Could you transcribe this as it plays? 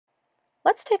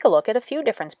Let's take a look at a few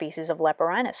different species of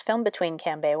Leporinus filmed between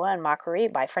Cambewa and Macquarie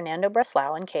by Fernando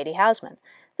Breslau and Katie Hausman.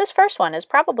 This first one is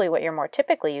probably what you're more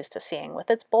typically used to seeing,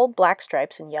 with its bold black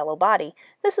stripes and yellow body.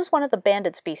 This is one of the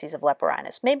banded species of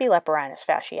Leporinus, maybe Leporinus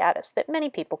fasciatus, that many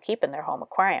people keep in their home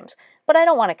aquariums, but I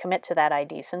don't want to commit to that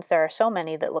ID since there are so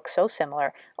many that look so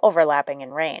similar, overlapping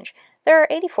in range. There are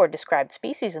 84 described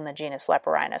species in the genus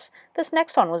Leporinus. This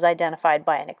next one was identified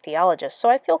by an ichthyologist, so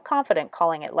I feel confident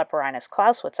calling it Leporinus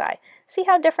clausewitzii. See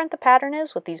how different the pattern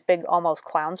is with these big, almost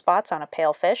clown spots on a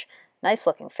pale fish? Nice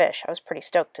looking fish. I was pretty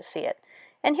stoked to see it.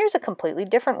 And here's a completely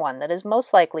different one that is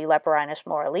most likely Leporinus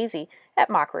moralizii at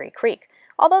Mockery Creek.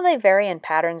 Although they vary in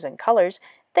patterns and colors,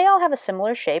 they all have a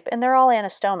similar shape, and they're all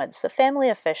anastomids, the family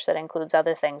of fish that includes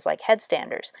other things like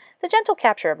headstanders. The gentle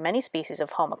capture of many species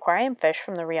of home aquarium fish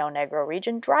from the Rio Negro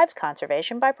region drives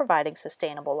conservation by providing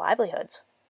sustainable livelihoods.